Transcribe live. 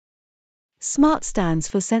SMART stands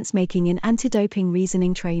for Sense-Making in Anti-Doping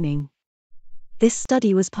Reasoning Training. This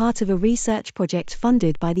study was part of a research project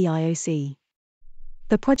funded by the IOC.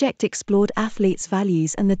 The project explored athletes'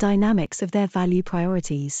 values and the dynamics of their value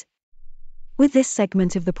priorities. With this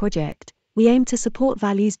segment of the project, we aim to support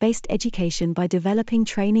values-based education by developing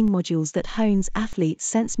training modules that hones athletes'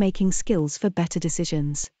 sense-making skills for better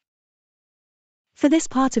decisions. For this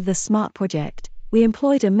part of the SMART project, we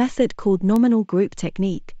employed a method called Nominal Group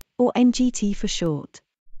Technique, or NGT for short.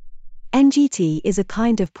 NGT is a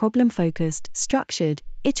kind of problem-focused, structured,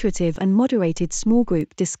 iterative and moderated small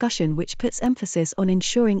group discussion which puts emphasis on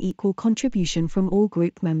ensuring equal contribution from all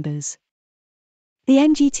group members. The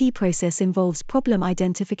NGT process involves problem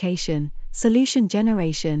identification, solution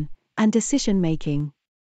generation, and decision-making.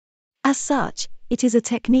 As such, it is a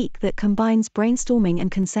technique that combines brainstorming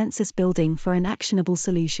and consensus building for an actionable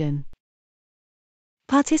solution.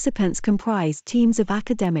 Participants comprised teams of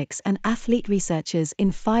academics and athlete researchers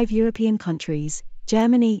in 5 European countries: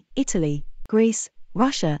 Germany, Italy, Greece,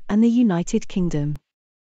 Russia, and the United Kingdom.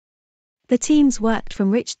 The teams worked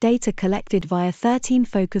from rich data collected via 13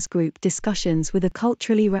 focus group discussions with a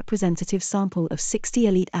culturally representative sample of 60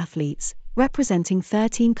 elite athletes, representing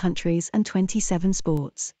 13 countries and 27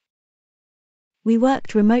 sports. We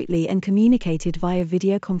worked remotely and communicated via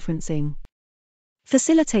video conferencing.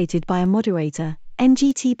 Facilitated by a moderator,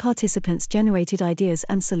 NGT participants generated ideas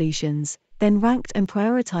and solutions, then ranked and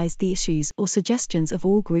prioritized the issues or suggestions of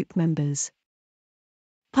all group members.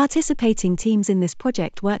 Participating teams in this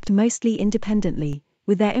project worked mostly independently,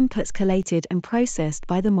 with their inputs collated and processed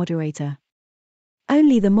by the moderator.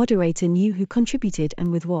 Only the moderator knew who contributed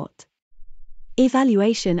and with what.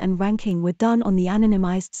 Evaluation and ranking were done on the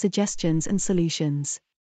anonymized suggestions and solutions.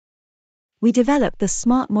 We developed the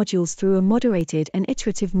SMART modules through a moderated and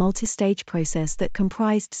iterative multi-stage process that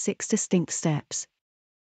comprised 6 distinct steps.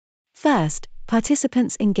 First,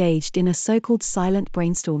 participants engaged in a so-called silent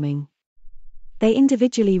brainstorming. They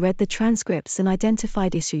individually read the transcripts and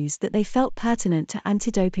identified issues that they felt pertinent to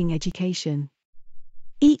anti-doping education.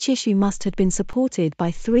 Each issue must have been supported by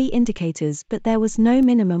 3 indicators, but there was no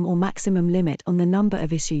minimum or maximum limit on the number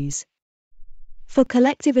of issues. For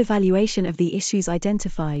collective evaluation of the issues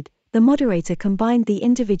identified, the moderator combined the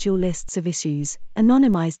individual lists of issues,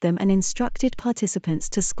 anonymized them and instructed participants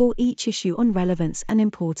to score each issue on relevance and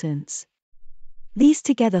importance. These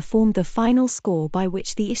together formed the final score by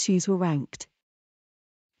which the issues were ranked.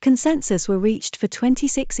 Consensus were reached for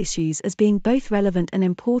 26 issues as being both relevant and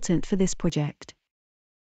important for this project.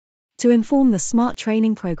 To inform the SMART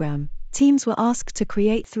training program, teams were asked to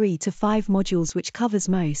create 3 to 5 modules which covers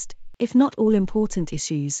most, if not all important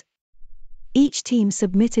issues. Each team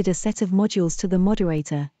submitted a set of modules to the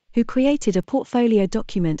moderator, who created a portfolio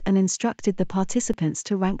document and instructed the participants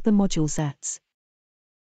to rank the module sets.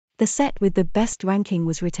 The set with the best ranking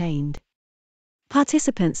was retained.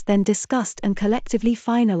 Participants then discussed and collectively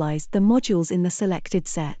finalized the modules in the selected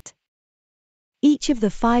set. Each of the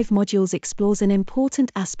 5 modules explores an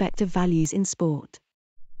important aspect of values in sport.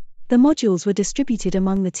 The modules were distributed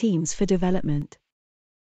among the teams for development.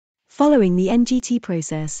 Following the NGT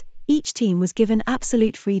process, each team was given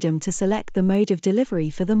absolute freedom to select the mode of delivery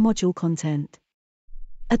for the module content.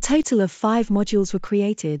 A total of 5 modules were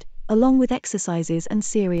created, along with exercises and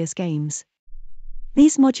serious games.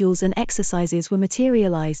 These modules and exercises were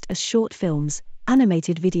materialized as short films,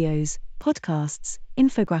 animated videos, podcasts,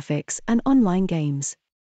 infographics, and online games.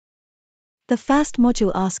 The first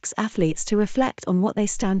module asks athletes to reflect on what they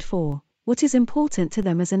stand for, what is important to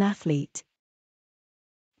them as an athlete.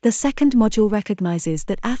 The second module recognizes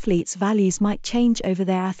that athletes' values might change over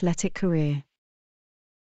their athletic career.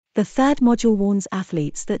 The third module warns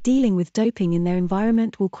athletes that dealing with doping in their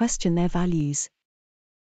environment will question their values.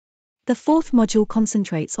 The fourth module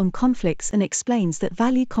concentrates on conflicts and explains that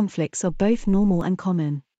value conflicts are both normal and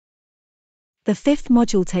common. The fifth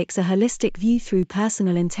module takes a holistic view through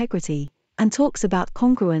personal integrity, and talks about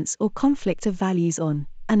congruence or conflict of values on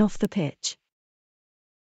and off the pitch.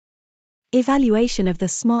 Evaluation of the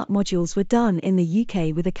SMART modules were done in the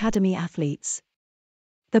UK with academy athletes.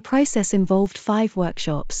 The process involved 5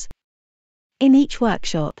 workshops. In each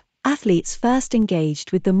workshop, athletes first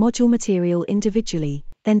engaged with the module material individually,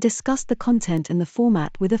 then discussed the content and the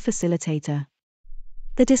format with a facilitator.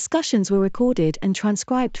 The discussions were recorded and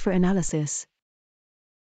transcribed for analysis.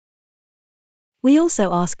 We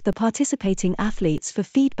also asked the participating athletes for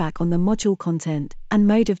feedback on the module content and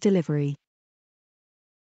mode of delivery.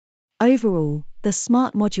 Overall, the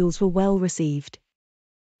SMART modules were well received.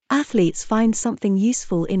 Athletes find something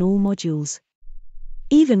useful in all modules.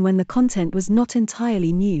 Even when the content was not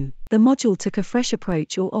entirely new, The module took a fresh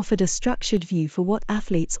approach or offered a structured view for what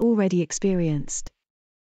athletes already experienced.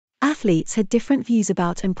 Athletes had different views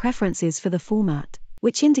about and preferences for the format,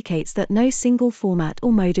 which indicates that no single format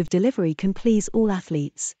or mode of delivery can please all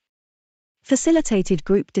athletes. Facilitated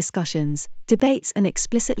group discussions, debates and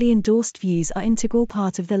explicitly endorsed views are an integral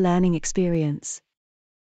part of the learning experience.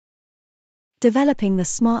 Developing the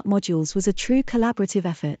SMART modules was a true collaborative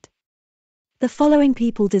effort. The following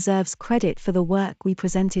people deserves credit for the work we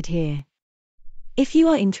presented here. If you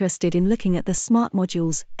are interested in looking at the SMART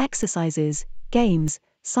modules, exercises, games,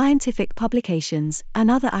 scientific publications,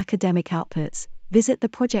 and other academic outputs, visit the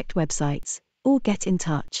project websites, or get in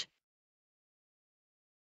touch.